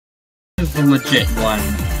is the legit one.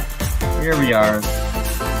 Here we are.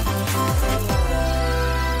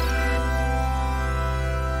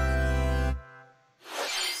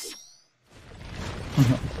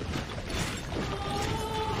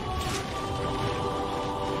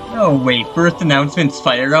 Oh wait, first announcement's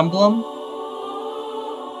Fire Emblem?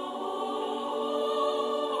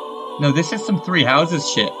 No, this is some Three Houses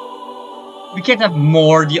shit. We can't have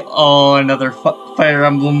more oh, another Fire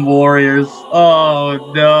Emblem Warriors.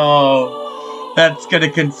 Oh no. That's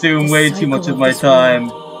gonna consume way too much of my time.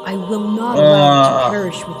 World, I will not allow it to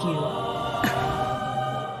perish with you.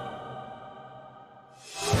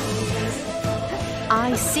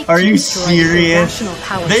 I seek Are to you destroy serious? the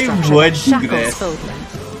power They structure would that do shackles this.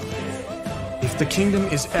 Fodlan. If the kingdom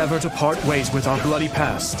is ever to part ways with our bloody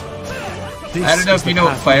past, I don't know if you know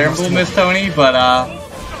what Fire Emblem is, Tony, but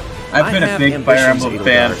I've been a big Fire Emblem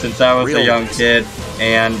fan since I was a young kid,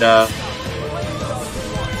 and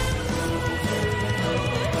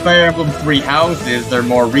Fire Emblem Three Houses, their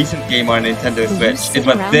more recent game on Nintendo Switch, is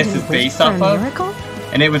what this is based off of,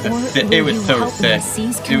 and it was so sick.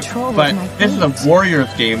 But this is a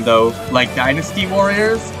Warriors game though, like Dynasty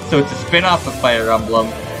Warriors, so it's a spin-off of Fire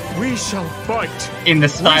Emblem. We shall fight In the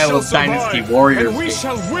style of Dynasty Warriors and we games.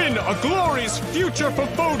 shall win a glorious future for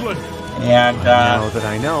Fodlan. And now that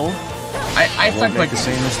I know, I sunk like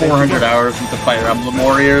 400 hours into Fire Emblem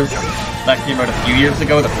Warriors. That came out a few years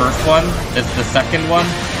ago, the first one. This is the second one.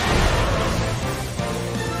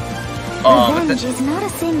 Revenge is not a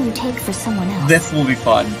thing you take for someone else. This will be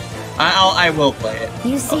fun. I will play it.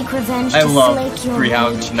 You seek revenge I to love slake your Three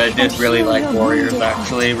Houses, and I did really heal like your Warriors, wounded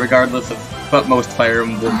actually, regardless of what most Fire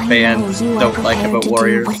Emblem fans don't like about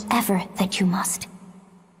Warriors. Whatever that you must.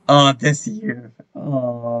 This year.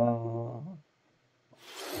 Oh,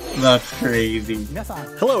 that's crazy.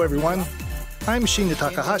 Hello everyone, I'm Shinya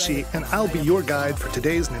Takahashi, and I'll be your guide for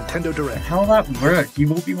today's Nintendo Direct. How will that work? You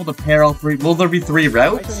won't be able to pair all three. Will there be 3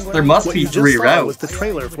 routes? There must be 3 routes. Was the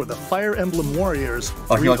trailer for the Fire Emblem Warriors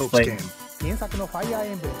Oh, Three he'll Hopes explain. game.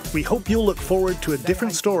 We hope you'll look forward to a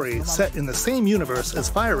different story set in the same universe as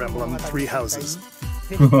Fire Emblem Three Houses.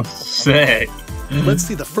 Sick. Let's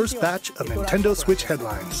see the first batch of Nintendo Switch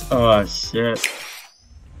headlines. Oh shit.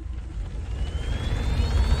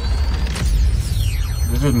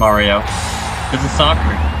 This is Mario. This is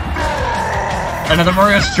soccer. Another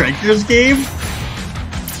Mario Strikers game?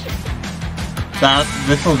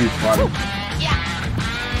 This will be fun.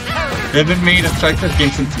 They haven't made a Strikers game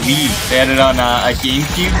since Wii. They had it on a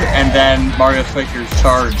GameCube, and then Mario Strikers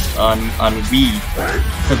Charged on Wii.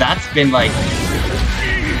 So that's been like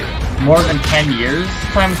more than 10 years.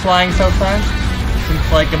 Time flying so fast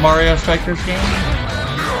since like a Mario Strikers game.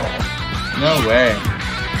 No way.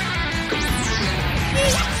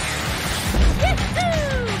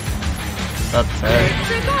 That's it.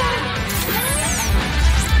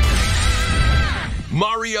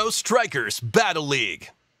 Mario Strikers Battle League.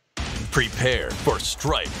 Prepare for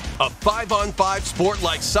Strike, a 5-on-5 sport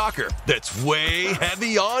like soccer that's way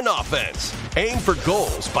heavy on offense. Aim for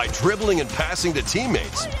goals by dribbling and passing to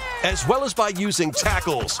teammates, as well as by using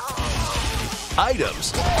tackles,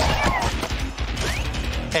 items,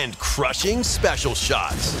 and crushing special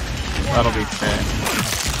shots. That'll be fair.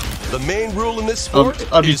 The main rule in this sport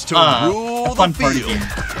is to rule the field.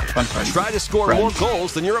 Try to score more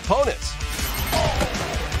goals than your opponents.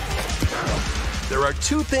 There are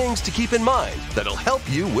 2 things to keep in mind that'll help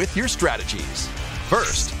you with your strategies.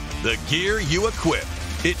 First, the gear you equip.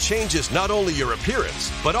 It changes not only your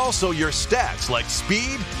appearance, but also your stats like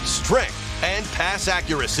speed, strength, and pass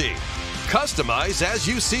accuracy. Customize as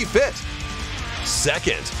you see fit.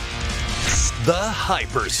 Second, the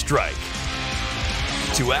Hyper Strike.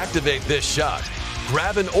 To activate this shot,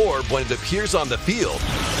 grab an orb when it appears on the field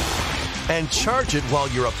and charge it while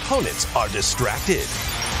your opponents are distracted.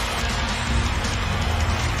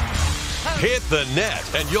 Hit the net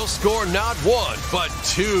and you'll score not 1, but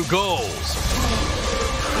 2 goals.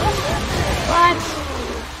 What?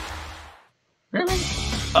 Really?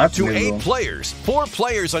 Up to 8 players, 4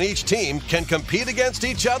 players on each team can compete against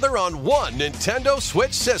each other on one Nintendo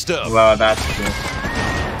Switch system. Wow, that's good.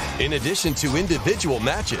 In addition to individual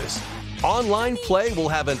matches, online play will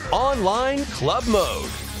have an online club mode.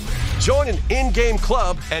 Join an in-game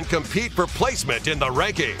club and compete for placement in the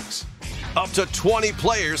rankings. Up to 20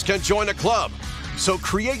 players can join a club, so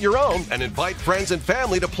create your own and invite friends and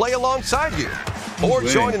family to play alongside you. Or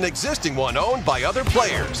join an existing one owned by other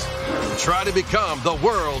players. Try to become the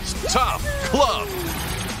world's top club.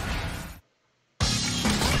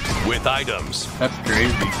 With items. That's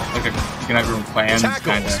crazy. Like you can have your own plans,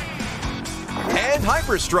 kind of. And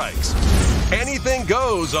hyper strikes. Anything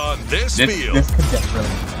goes on this field. This could get really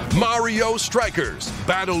fun. Mario Strikers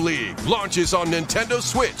Battle League launches on Nintendo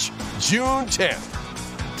Switch June 10th.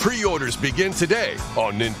 Pre-orders begin today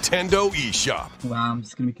on Nintendo eShop. Wow, I'm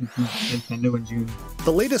just gonna be confused with Nintendo in June.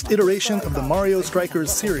 The latest iteration of the Mario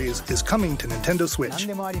Strikers series is coming to Nintendo Switch.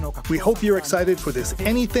 We hope you're excited for this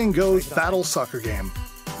anything goes battle soccer game.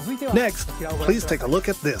 Next, please take a look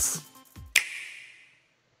at this.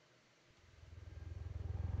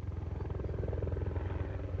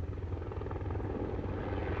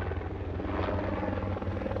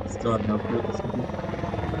 Still have no clue what this could be.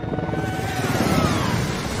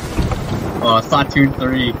 Oh, Splatoon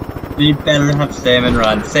 3. We better have Salmon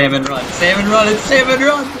Run. Salmon Run. Salmon Run. It's Salmon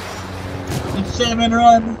Run. It's Salmon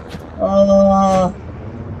Run. Oh.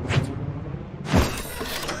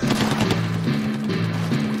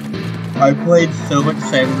 I played so much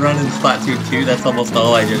Salmon Run in Splatoon 2. That's almost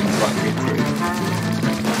all I did in Splatoon 2.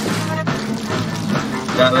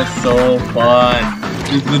 That was so fun.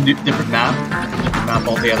 This is a different map. Different map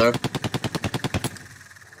altogether.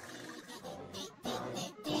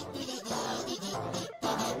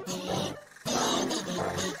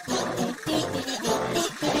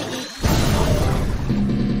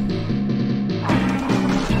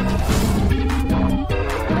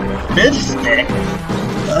 Fish stick?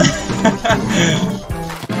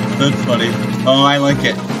 That's funny. Oh, I like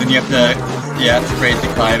it. Then you have to, yeah, it's great to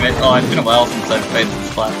climb it. Oh, it's been a while since I've played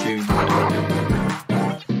Splatoon.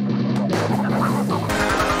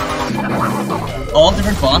 All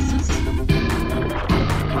different bosses?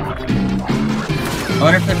 I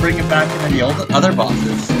wonder if they're bringing back any of the old other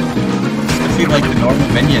bosses. I see like the normal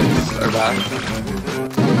minions are back.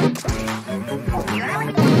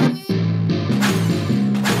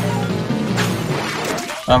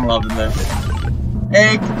 I'm loving this.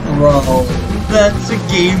 Egg roll. That's a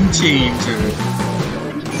game changer.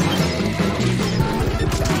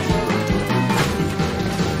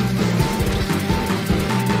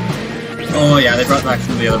 Oh yeah, they brought back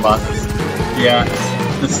some of the other bosses. Yeah,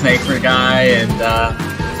 the sniper guy and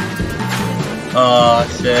oh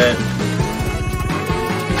shit.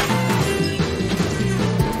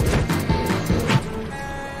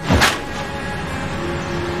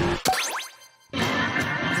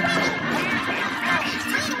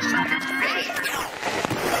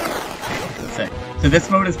 So this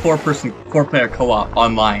mode is 4-player co-op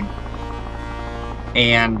online.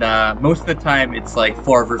 And most of the time it's like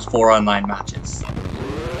 4 versus 4 online matches.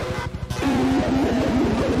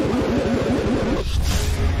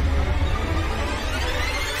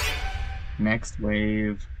 Next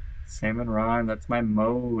wave. Salmon Run, that's my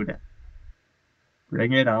mode.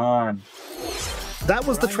 Bring it on. That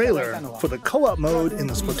was the trailer for the co-op mode in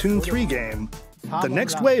the Splatoon 3 game. The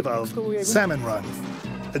next wave of Salmon Run.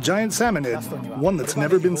 A giant salmonid, one that's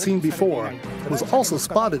never been seen before, was also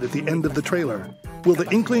spotted at the end of the trailer. Will the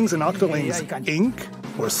Inklings and Octolings ink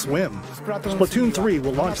or swim? Splatoon 3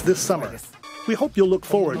 will launch this summer. We hope you'll look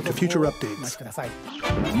forward to future updates.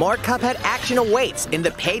 More Cuphead action awaits in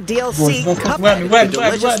the paid DLC, Cuphead, the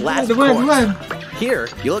delicious last course. Here,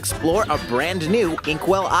 you'll explore a brand new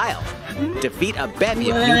Inkwell Isle. Defeat a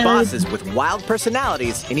bevy of new bosses with wild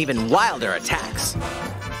personalities and even wilder attacks.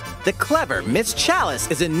 The clever Miss Chalice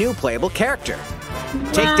is a new playable character.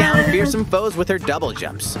 Take down fearsome foes with her double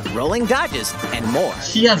jumps, rolling dodges, and more.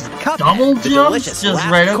 She has Cuphead, double the jumps delicious just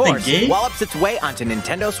last right out the course, gate? wallops its way onto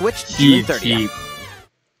Nintendo Switch June 30th.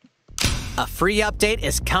 A free update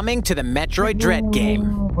is coming to the Metroid Dread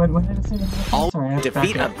game. What did it say?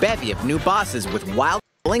 Defeat a bevy of new bosses with wild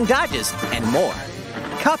rolling dodges and more.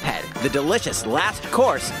 Cuphead, the delicious last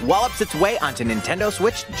course, wallops its way onto Nintendo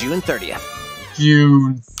Switch June 30th.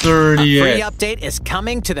 June 30th. A free update is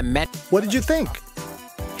coming to the What did you think?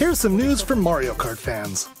 Here's some news for Mario Kart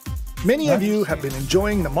fans. Many of you have been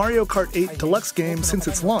enjoying the Mario Kart 8 Deluxe game since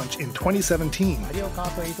its launch in 2017.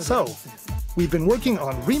 So, we've been working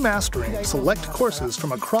on remastering select courses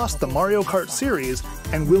from across the Mario Kart series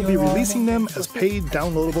and we'll be releasing them as paid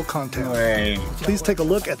downloadable content. Wait. Please take a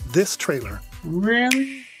look at this trailer.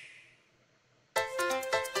 Really?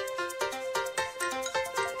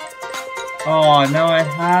 Oh, no, I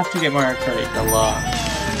have to get Mario Kart 8 Deluxe.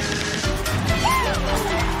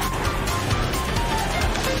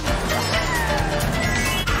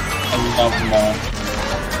 I love them all.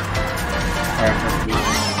 Mario Kart 8.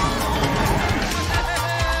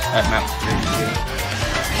 That map's pretty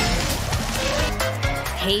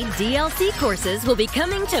Paid DLC courses will be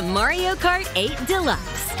coming to Mario Kart 8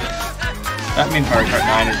 Deluxe. That means Mario Kart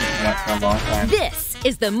 9 isn't coming out for a long time. This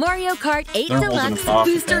is the Mario Kart 8 They're holding Deluxe us off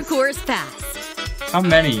with Booster this. Course Pass. How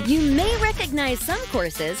many? You may recognize some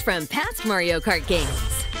courses from past Mario Kart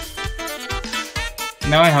games.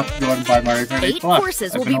 now I have to go and buy Mario Kart 8 8 Deluxe.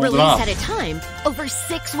 courses I've will been be holding released off. at a time over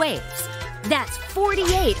 6 waves. That's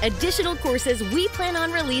 48 additional courses we plan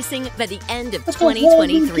on releasing by the end of That's a whole new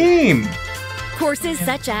 2023. game. Courses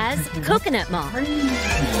such as Coconut Mall,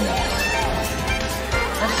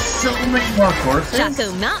 That's so many more courses.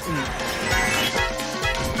 Chaco Mountain,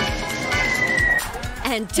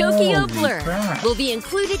 and Tokyo Holy Blur crap. will be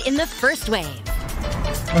included in the first wave.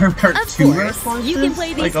 Mario Kart Of 2 course, courses? you can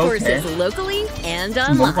play these Like, okay. courses locally and It's a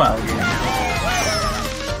online. mobile game.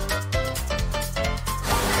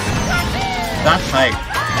 That's hype.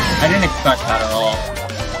 I didn't expect that at all.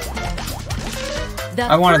 The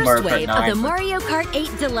I wanted first Mario Kart wave 9. of the Mario Kart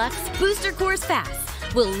 8 Deluxe Booster Course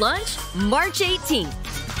Pass will launch March 18th.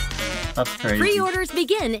 That's crazy. Pre-orders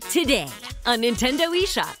begin today on Nintendo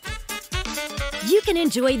eShop. You can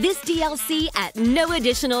enjoy this DLC at no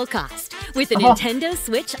additional cost with a Nintendo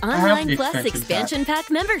Switch Online the Plus expansion Expansion Pack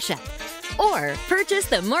membership. Or purchase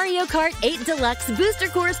the Mario Kart 8 Deluxe Booster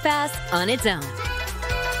Course Pass on its own.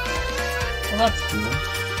 Well, that's cool.